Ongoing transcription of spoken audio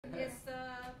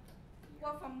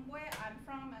from where I'm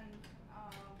from and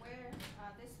where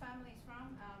this family is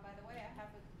from. By the way, I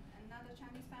have another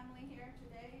Chinese family here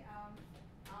today.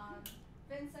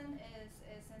 Vincent is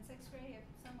in 6th grade. If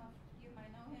some of you might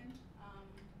know him.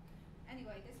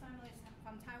 Anyway, this family is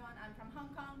from Taiwan. I'm from Hong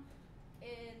Kong.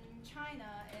 In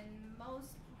China, in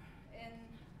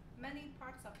many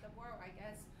parts of the world, I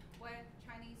guess, where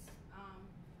Chinese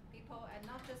people, and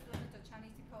not just limited to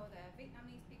Chinese people, the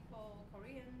Vietnamese people,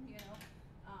 Korean,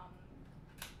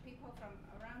 people from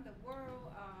around the world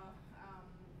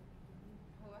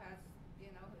who has,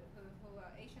 who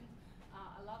are Asian.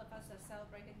 A lot of us are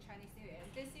celebrating Chinese New Year. And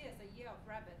this year is the Year of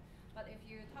Rabbit. But if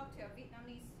you talk to a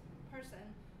Vietnamese person,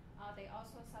 they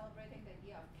also celebrating the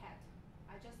Year of Cat.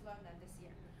 I just learned that this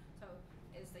year. So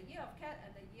it's the Year of Cat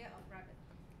and the Year of Rabbit.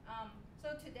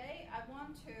 So today I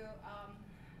want to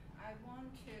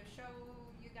show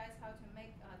you guys how to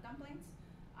make dumplings.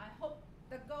 I hope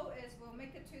the goal is we'll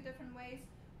make it 2 different ways.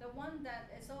 The one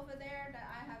that is over there that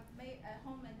I have made at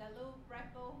home in the little bread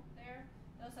bowl there,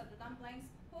 those are the dumplings.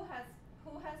 Who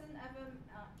hasn't ever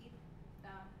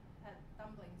had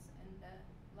dumplings in their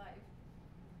life?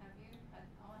 Have you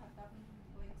all had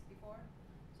dumplings before?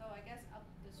 So I guess up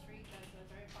the street there's a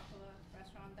very popular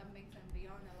restaurant, Dumplings and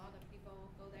Beyond. A lot of people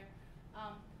go there.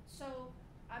 So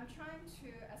I'm trying to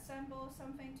assemble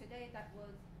something today that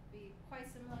will be quite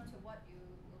similar to what you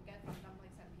will get from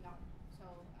Dumplings and Beyond. So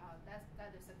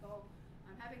that is the goal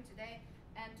I'm having today.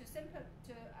 And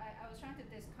I was trying to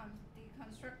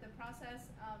deconstruct the process,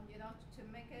 to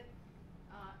make it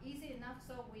easy enough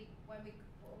so when we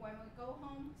go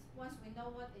home, once we know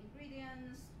what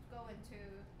ingredients go into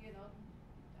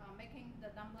making the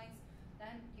dumplings,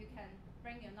 then you can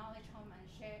bring your knowledge home and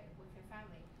share it with your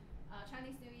family.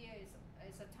 Chinese New Year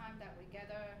is a time that we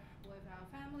gather with our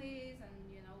families, and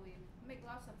we make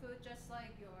lots of food, just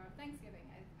like your Thanksgiving,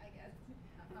 I guess.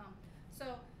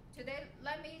 So today,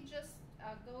 let me just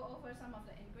go over some of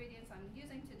the ingredients I'm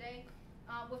using today.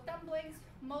 With dumplings,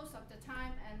 most of the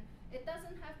time, and it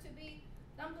doesn't have to be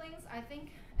dumplings. I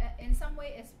think in some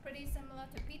way it's pretty similar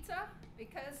to pizza,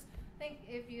 because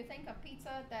if you think of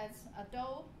pizza, that's a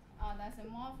dough that's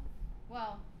involved.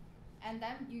 Well, and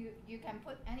then you can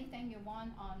put anything you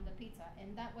want on the pizza.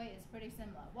 In that way, it's pretty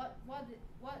similar.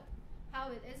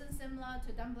 How it isn't similar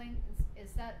to dumplings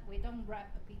is that we don't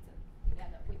wrap a pizza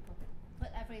together. We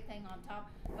put everything on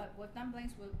top, but with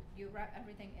dumplings, you wrap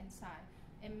everything inside.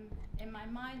 In my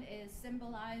mind, is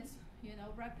symbolize,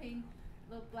 wrapping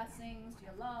little blessings,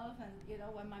 your love, and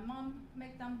when my mom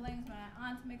makes dumplings, when my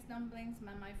aunt makes dumplings,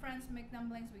 when my friends make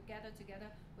dumplings, we gather together.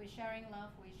 We're sharing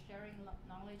love, we're sharing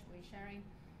knowledge, we're sharing,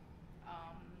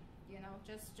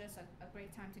 just a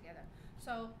great time together.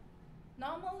 So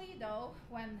normally, though,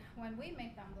 when we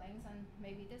make dumplings, and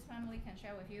maybe this family can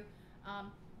share with you,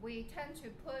 we tend to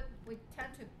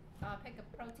pick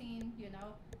a protein.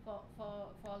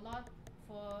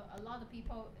 For a lot of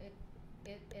people,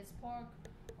 it is pork,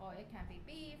 or it can be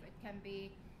beef. It can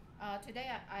be.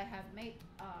 Today I have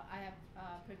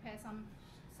prepared some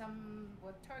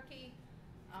with turkey,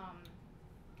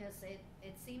 because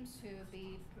it seems to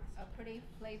be a pretty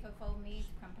flavorful meat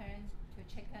compared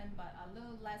to chicken, but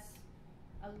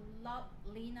a lot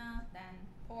leaner than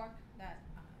pork that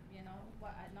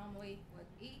what I normally would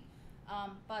eat.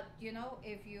 But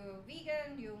if you're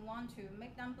vegan, you want to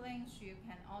make dumplings, you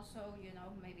can also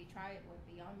maybe try it with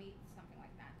Beyond Meat, something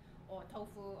like that, or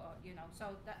tofu, or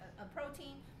so a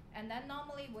protein. And then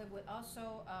normally we would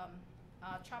also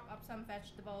chop up some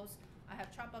vegetables. I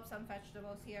have chopped up some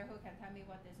vegetables here. Who can tell me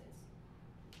what this is?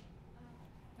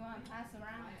 You want to pass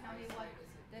around and tell me what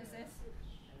this is?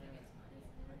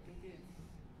 I think it's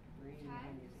green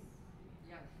onions.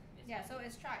 Yeah, so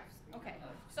it's chives. Okay,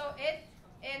 so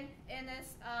in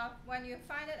this when you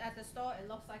find it at the store, it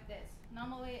looks like this.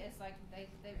 Normally, it's like they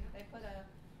put a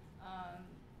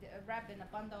wrap in a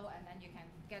bundle, and then you can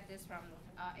get this from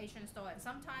Asian store, and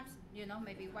sometimes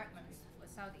maybe Wegmans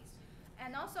with Saudis.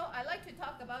 And also, I like to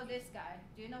talk about this guy.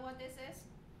 Do you know what this is?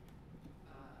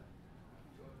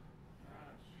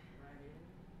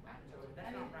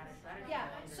 Yeah,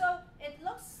 so it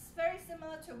looks very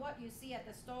similar to what you see at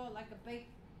the store, like a big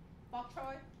bok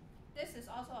choy. This is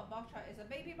also a bok choy. It's a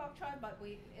baby bok choy, but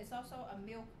it's also a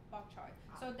milk bok choy.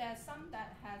 So there's some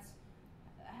that has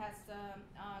the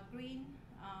green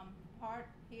part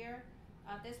here.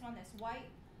 This one is white.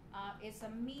 It's a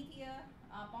meatier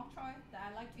bok choy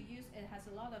that I like to use. It has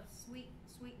a lot of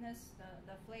sweetness.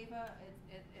 The flavor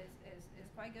is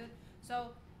quite good.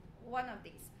 So one of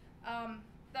these.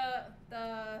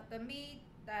 The meat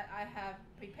that I have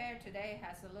prepared today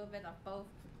has a little bit of both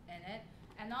in it.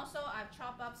 And also I've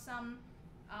chopped up some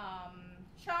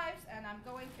chives, and I'm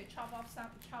going to chop up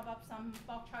some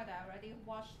bok choy that I already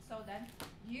washed, so then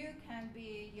you can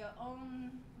be your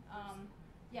own.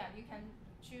 Yeah, you can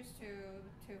choose to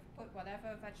put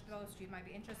whatever vegetables you might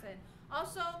be interested in.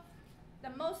 Also, the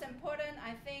most important,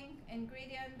 I think,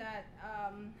 ingredient that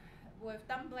with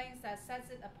dumplings that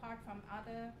sets it apart from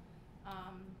other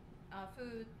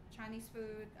food, Chinese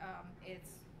food, it's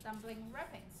dumpling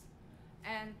wrappings.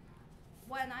 And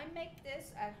when I make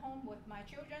this at home with my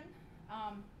children,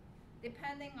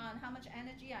 depending on how much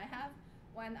energy I have,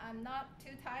 when I'm not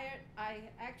too tired,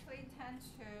 I actually tend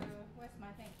to, where's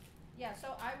my thing? Yeah,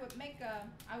 so I would make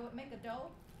a dough,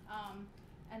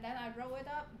 and then I roll it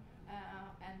up,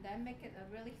 and then make it a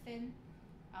really thin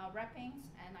wrappings,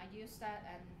 and I use that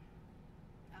and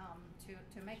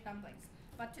to make dumplings.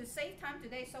 But to save time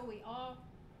today, so we all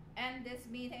end this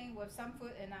meeting with some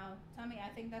food in our tummy, I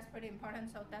think that's pretty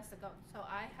important. So that's the goal. So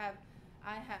I have.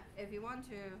 If you want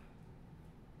to,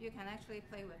 you can actually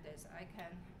play with this. I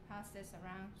can pass this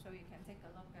around so you can take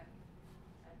a look at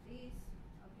these.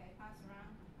 Okay, pass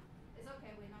around. It's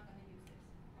okay. We're not gonna use this.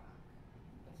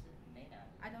 What's it made out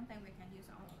of? I don't think we can use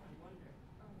all of I it. wonder.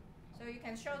 So you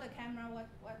can show the camera what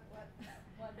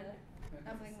the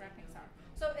dumpling wrappings are.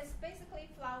 So it's basically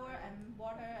flour and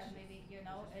water, and maybe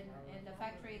in the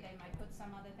factory they might put some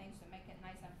other things to make it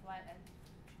nice and flat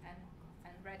and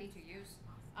ready to use.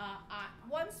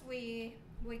 Once we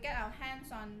get our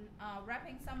hands on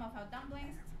wrapping some of our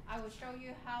dumplings, I will show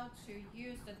you how to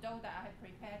use the dough that I have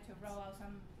prepared to roll out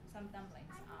some dumplings,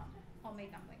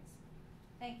 homemade dumplings.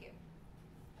 Thank you.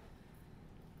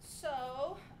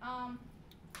 So,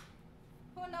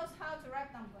 who knows how to wrap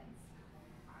dumplings?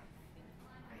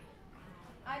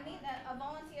 I need a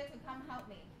volunteer to come help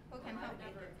me. Who can help me?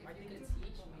 I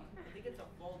think it's a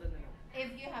fold in there.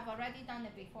 If you have already done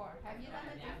it before. Have you done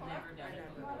it before? I've never done it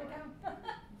You want to before.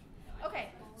 come? Okay,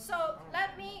 so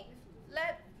let me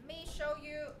show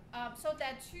you. So there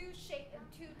are two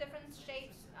different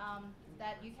shapes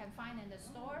that you can find in the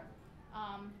store,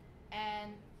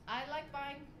 and I like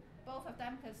buying both of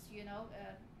them because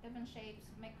different shapes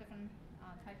make different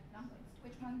type of dumplings.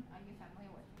 Which one are you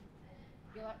familiar with?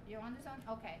 You want this one?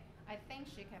 Okay, I think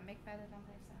she can make better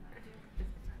dumplings than I do.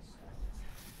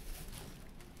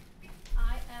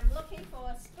 I am looking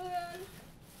for a spoon.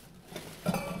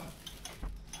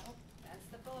 Oh, that's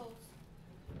the bowls.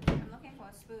 I'm looking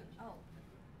for a spoon. Oh,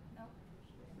 no,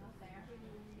 not there. Did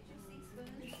you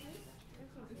see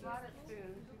spoons? A lot of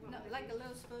spoons. No, like a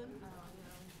little spoon.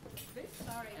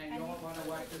 Sorry. And you all want to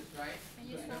watch this, right? Can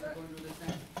you So stop we're it? going to do the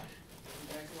same. You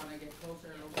guys want to get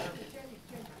closer a little bit?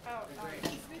 Oh, Great.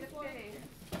 okay.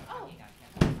 Oh,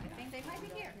 I think they might be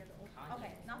here.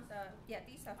 Okay, not the. Yeah,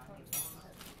 these are for.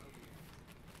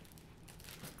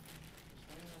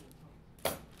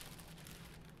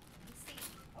 Let's see.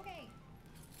 Okay.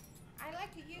 I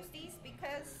like to use these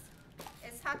because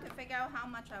it's hard to figure out how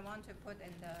much I want to put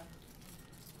in the.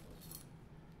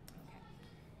 Okay.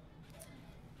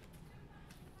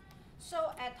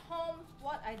 So at home,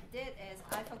 what I did is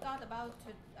I forgot about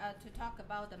to talk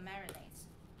about the marinades.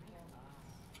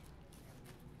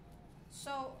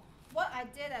 So what I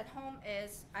did at home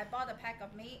is I bought a pack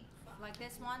of meat like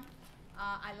this one.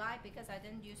 I lied because I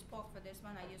didn't use pork for this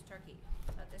one. I used turkey,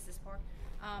 but this is pork.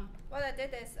 What I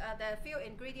did is there are a few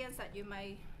ingredients that you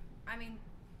might.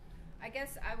 I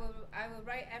guess I will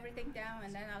write everything down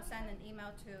and then I'll send an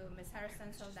email to Ms.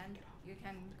 Harrison so then you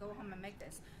can go home and make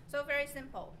this. So very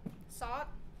simple. Salt.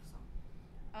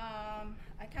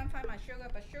 I can't find my sugar,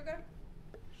 but sugar.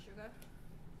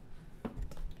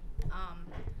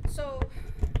 So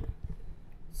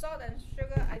salt and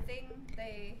sugar, I think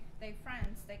they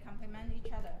friends. They complement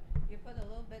each other. You put a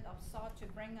little bit of salt to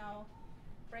bring out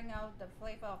the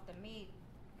flavor of the meat,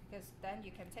 because then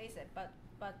you can taste it. But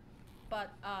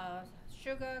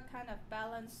sugar kind of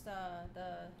balance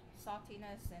the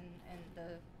saltiness and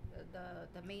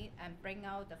the meat and bring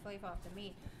out the flavor of the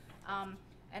meat.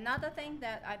 Another thing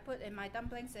that I put in my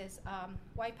dumplings is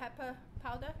white pepper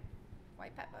powder,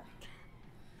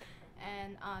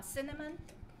 and cinnamon.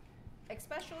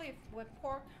 Especially with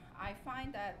pork, I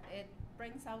find that it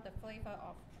brings out the flavor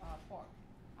of pork.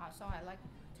 So I like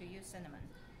to use cinnamon.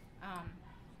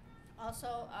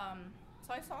 Also,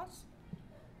 soy sauce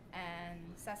and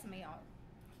sesame oil.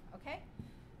 Okay?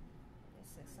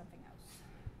 This is something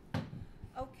else.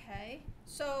 Okay,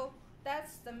 so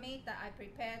that's the meat that I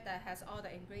prepared that has all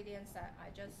the ingredients that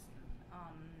I just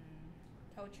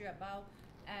told you about.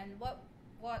 And what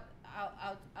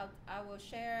I will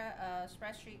share a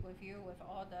spreadsheet with you with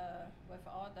all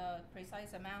the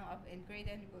precise amount of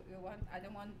ingredient you want. I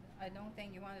don't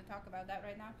think you want to talk about that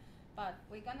right now. But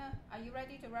are you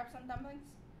ready to wrap some dumplings?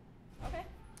 Okay.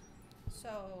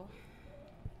 So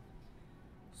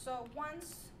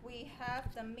once we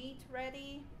have the meat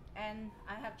ready and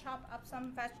I have chopped up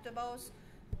some vegetables,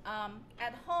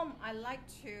 at home I like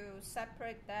to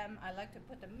separate them. I like to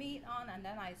put the meat on and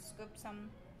then I scoop some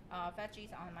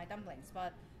veggies on my dumplings.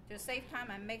 But to save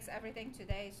time, I mix everything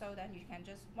today so then you can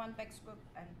just one big scoop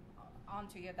and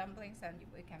onto your dumplings and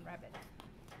we can wrap it.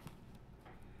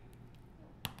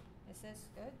 Is this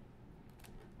good?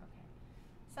 Okay.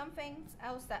 Something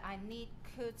else that I need,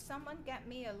 could someone get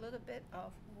me a little bit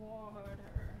of water?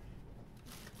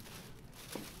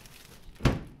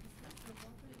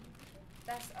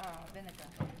 That's vinegar.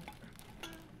 Can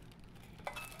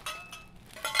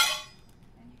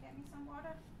you get me some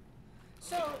water?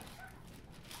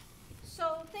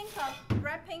 So think of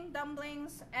wrapping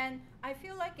dumplings, and I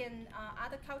feel like in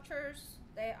other cultures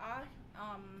they are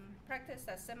practice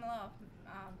that's similar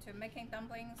to making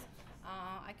dumplings.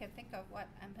 I can think of what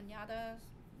empanadas,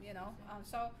 you know.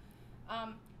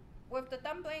 With the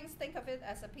dumplings, think of it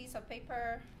as a piece of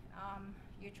paper.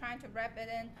 You're trying to wrap it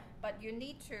in, but you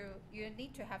need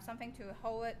to have something to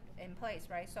hold it in place,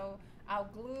 right? So our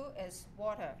glue is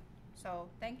water. So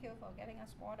thank you for getting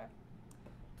us water.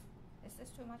 Is this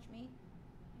too much meat?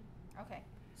 Okay.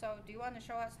 So do you want to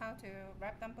show us how to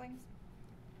wrap dumplings?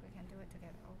 We can do it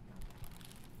together. Oh,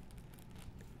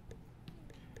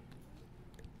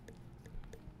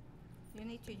 no. You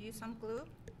need to use some glue.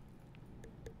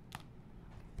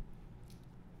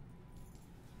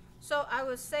 So I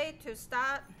would say to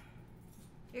start,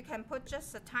 you can put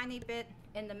just a tiny bit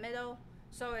in the middle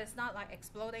so it's not like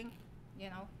exploding, you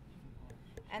know.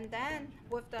 And then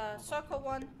with the circle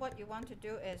one, what you want to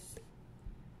do is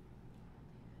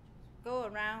go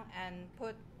around and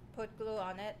put glue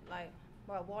on it, like,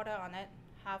 well, water on it,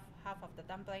 half of the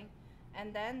dumpling.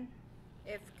 And then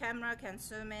if camera can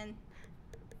zoom in,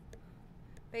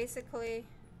 basically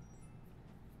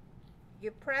you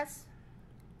press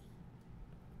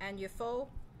and you fold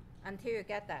until you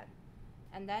get that.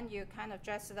 And then you kind of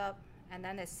dress it up and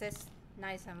then it sits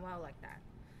nice and well like that.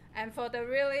 And for the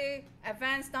really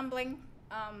advanced dumpling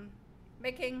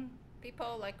making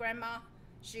people like grandma,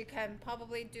 she can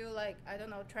probably do like, I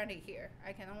don't know, 20 here.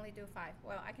 I can only do 5.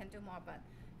 Well, I can do more, but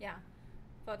yeah.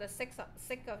 For the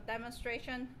sake of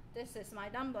demonstration, this is my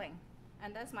dumpling.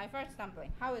 And that's my first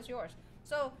dumpling. How is yours?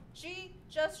 So she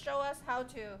just showed us how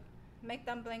to make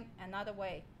dumpling another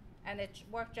way. And it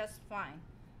worked just fine.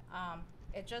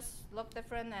 It just looked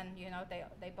different and you know,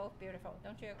 they both beautiful.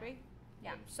 Don't you agree?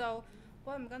 Yeah. So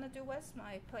what I'm gonna do with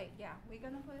my plate, yeah, we're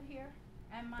gonna put it here.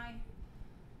 And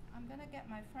I'm gonna get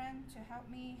my friend to help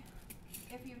me.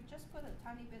 If you just put a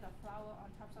tiny bit of flour on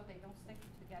top so they don't stick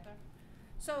together.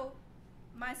 So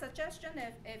my suggestion,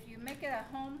 if you make it at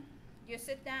home, you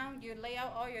sit down, you lay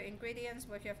out all your ingredients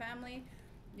with your family,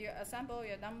 you assemble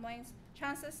your dumplings.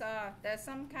 Chances are there's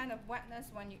some kind of wetness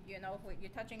when you know,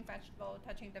 you're touching vegetable,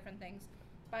 touching different things.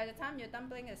 By the time your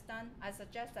dumpling is done, I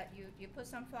suggest that you put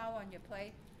some flour on your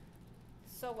plate.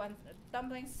 So when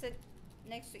dumplings sit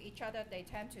next to each other, they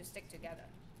tend to stick together.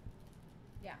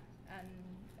 Yeah,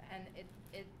 and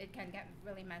it can get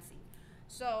really messy.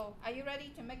 So are you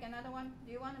ready to make another one?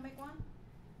 Do you want to make one?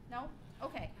 No?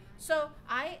 Okay. So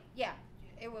yeah,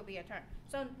 it will be a turn.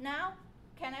 So now,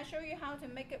 can I show you how to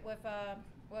make it with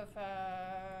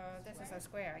this is a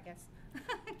square, I guess.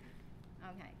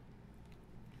 Okay.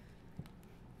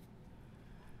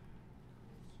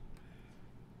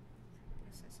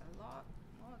 This is a lot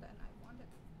more than I wanted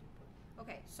to put.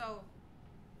 Okay, so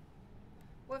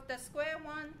with the square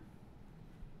one,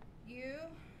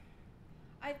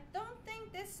 I don't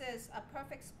think this is a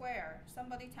perfect square.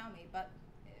 Somebody tell me, but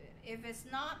if it's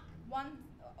not one,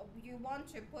 you want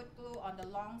to put glue on the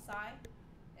long side,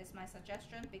 is my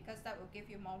suggestion, because that will give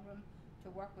you more room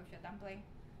to work with your dumpling.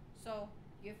 So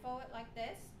you fold it like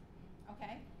this,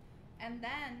 okay? And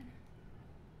then,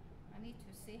 I need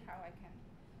to see how I can.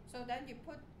 So then you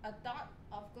put a dot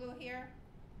of glue here,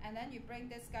 and then you bring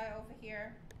this guy over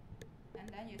here, and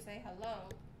then you say hello,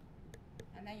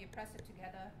 and then you press it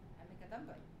together and make a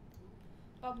dumpling.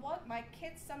 But what my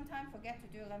kids sometimes forget to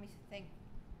do, let me think.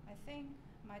 I think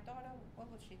my daughter,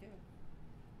 what would she do?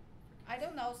 I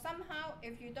don't know. Somehow,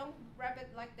 if you don't wrap it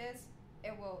like this,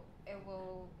 it will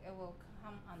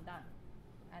come undone,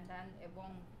 and then it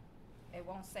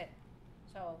won't sit.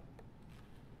 So,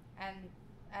 and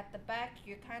at the back,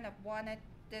 you kind of wanted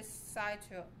this side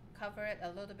to cover it a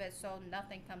little bit so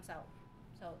nothing comes out.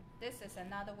 So this is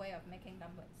another way of making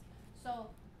dumplings. So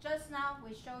just now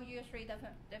we show you 3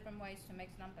 different ways to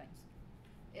make dumplings.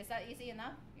 Is that easy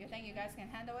enough? You think you guys can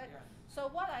handle it? Yes. So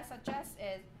what I suggest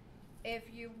is, if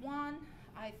you want,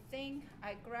 I think I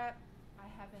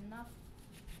have enough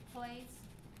plates.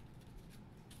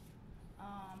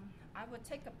 I would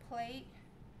take a plate.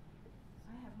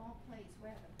 I have more plates.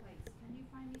 Where are the plates? Can you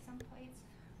find me some plates?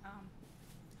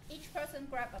 Each person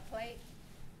grab a plate.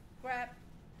 Grab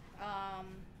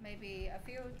maybe a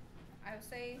few. I would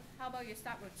say, how about you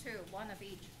start with two, one of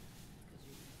each.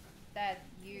 That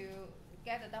you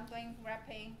get the dumpling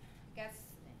wrapping.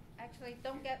 Actually,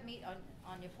 don't get meat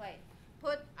on your plate.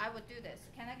 I would do this.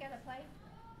 Can I get a plate?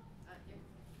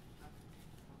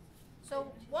 So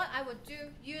what I would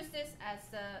do, use this as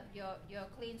your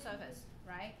clean surface,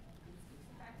 right?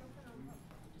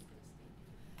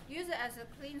 Use it as a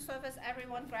clean surface.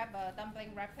 Everyone grab a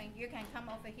dumpling wrapping. You can come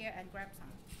over here and grab some.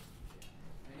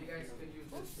 And you guys could use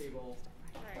this table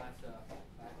as a backdrop.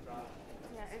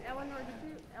 Yeah, and Eleanor,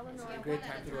 Yeah, Great one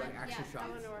time at to a do time. an action Yeah. shot.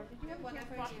 Eleanor, did you One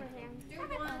just at a wash your time. hands? Do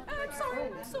one. I'm sorry,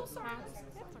 I'm so sorry.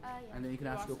 Yeah. And then you can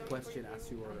ask your question as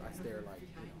they're like,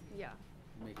 Yeah.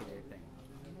 making everything.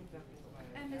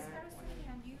 And Ms. Harrison,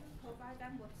 can you provide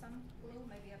them with some glue,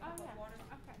 maybe a cup of water?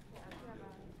 Okay.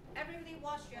 Everybody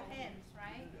wash your hands,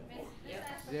 right? Miss Yeah.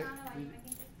 Estefano, are you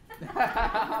making this?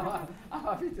 I'm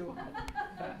happy to.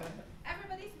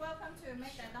 Everybody's welcome to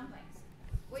make their dumplings.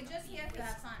 We're just here to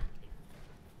have fun.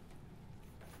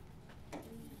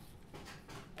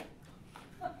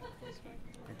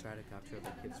 And try to capture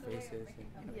the kids' faces.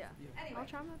 And, Yeah. Anyway. I'll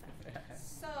try my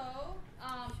best. So,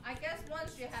 I guess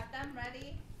once you have them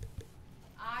ready,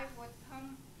 I would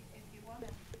come, if you want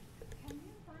to, can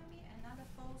you find me another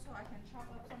bowl so I can chop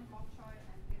up some bok choy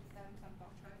and give them some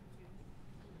bok choy to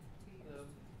use?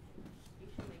 You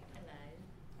should make halal.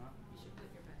 You should put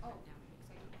your backpack Oh, down.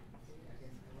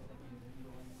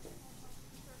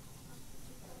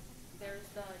 There's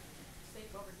the sink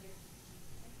over here.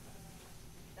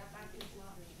 That back is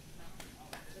well.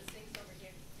 The sink's over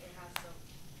here. It has some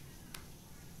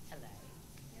halal.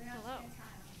 You have Hello. to spend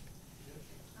time.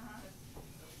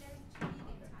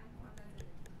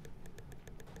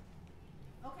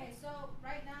 Okay, so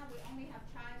right now we only have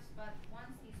chives, but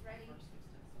once he's ready,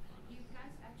 you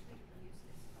guys actually use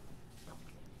this.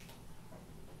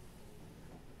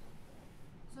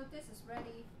 So this is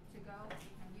ready to go.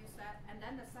 You can use that, and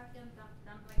then the second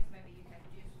dumplings, maybe you can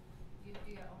use. You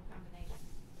do your own combination.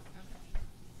 Okay.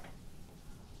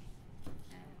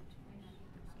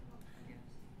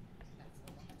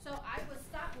 So I would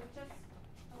start with just.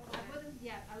 I wouldn't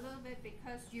yet a little bit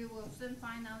because you will soon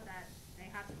find out that they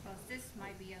have to close. This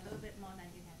might be a little bit more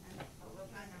than you can handle. But we'll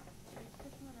find out.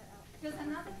 Because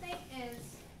another thing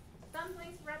is,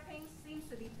 dumplings wrapping seems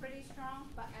to be pretty strong,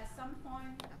 but at some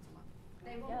point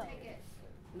they won't take it.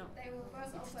 No. They will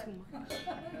burst open.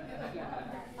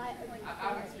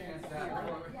 I've experienced that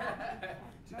before.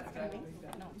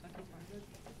 No,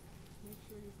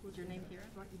 is your name here?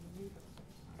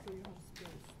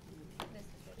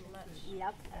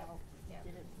 Yep. Yeah.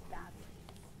 Did it badly.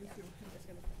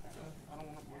 I don't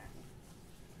want to.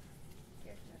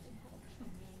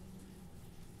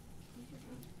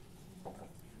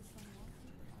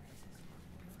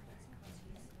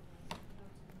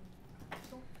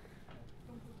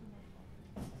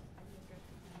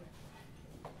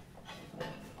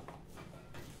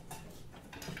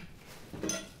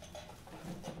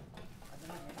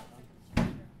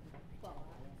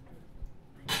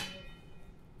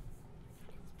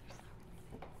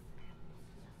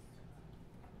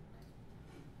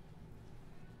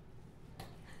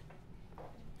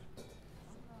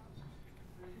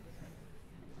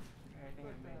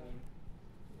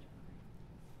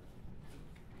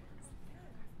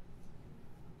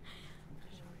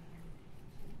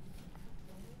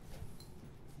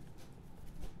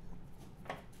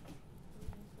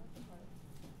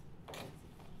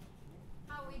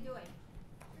 How are we doing?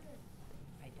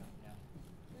 I don't know.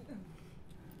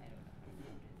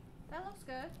 That looks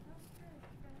good.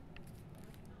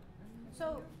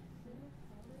 So,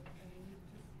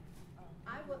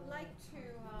 I would like to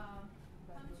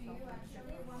come to you and show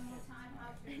you one more time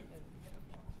how to.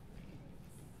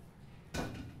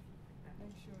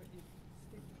 Make sure it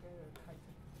stick together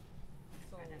tighter.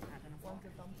 So once the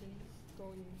dumplings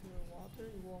go into the water,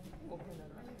 you won't open it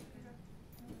up.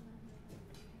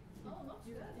 Oh, looks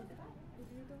good. Look at that. If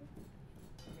you don't,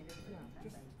 yeah,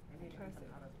 just press it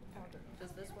harder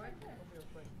Does this work? over your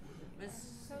plate. Miss?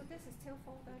 So this is till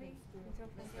 4:30. Until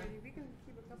 4:30. We can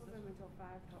keep a couple of them until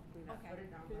 5. Hopefully that. Okay. Put it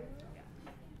down. Yeah.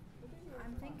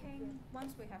 I'm thinking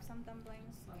once we have some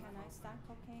dumplings, can I start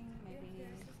cooking? Maybe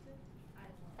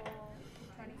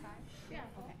 4:25. Yeah.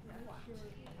 Okay.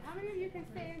 How many of you can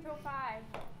stay until 5?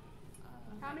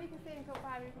 How many can stay until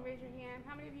 5? You can raise your hand.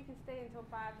 How many of you can stay until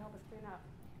 5 to help us clean up?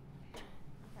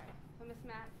 Okay. So Miss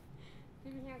Matt,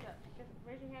 keep your hands up. Just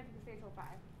raise your hand if you can stay until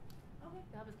 5. Okay.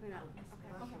 To help us clean up.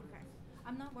 Okay. Okay.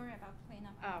 I'm not worried about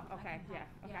cleanup. Oh, I okay, can help.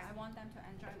 yeah, okay. Yeah, I want them to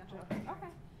enjoy the whole thing.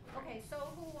 Okay. Okay, so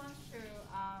who wants to,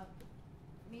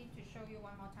 me to show you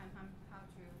one more time how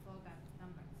to blow the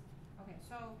dumplings? Okay,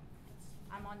 so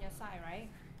I'm on your side, right?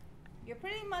 You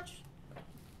pretty much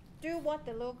do what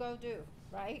the little girl do,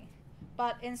 right?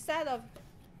 But instead of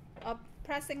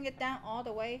pressing it down all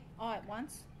the way, all at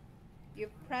once, you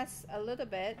press a little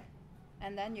bit,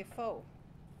 and then you fold.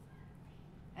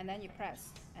 And then you press,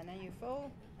 and then you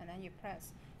fold, and then you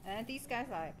press. And then these guys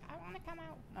are like, I want to come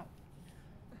out. No.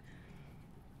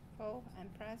 Fold and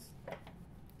press.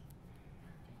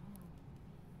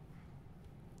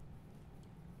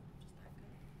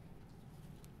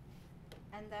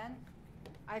 And then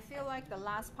I feel like the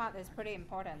last part is pretty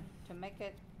important to make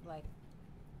it like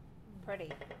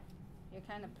pretty. You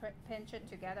kind of pinch it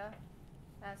together.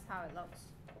 That's how it looks.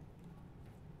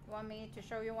 You want me to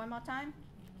show you one more time?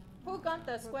 Who got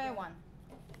the square one?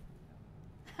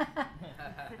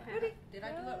 Really? Did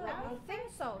I do it I wrong? don't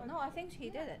think so. No, I think he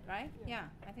did it, right? Yeah,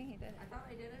 I think he did I it. thought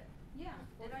I did it. Yeah.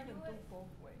 Did I do You can it? do both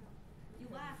ways. You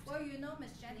laughed. Well, you know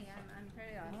Miss Jenny, I'm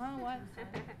pretty like, oh, what?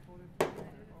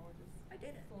 I did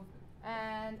it.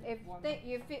 And if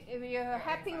you're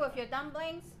happy with your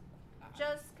dumplings,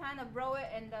 just kind of roll it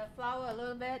in the flour a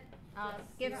little bit,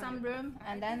 give some room,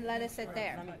 and then let it sit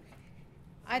there.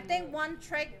 I think one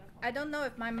trick, I don't know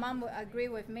if my mom would agree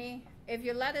with me, if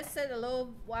you let it sit a little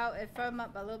while it firm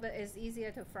up a little bit, it's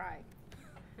easier to fry.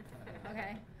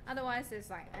 Okay? Otherwise it's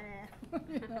like,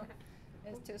 you know,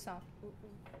 it's too soft.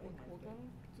 我刚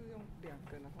是用2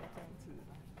个，然后这样子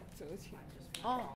折起来。哦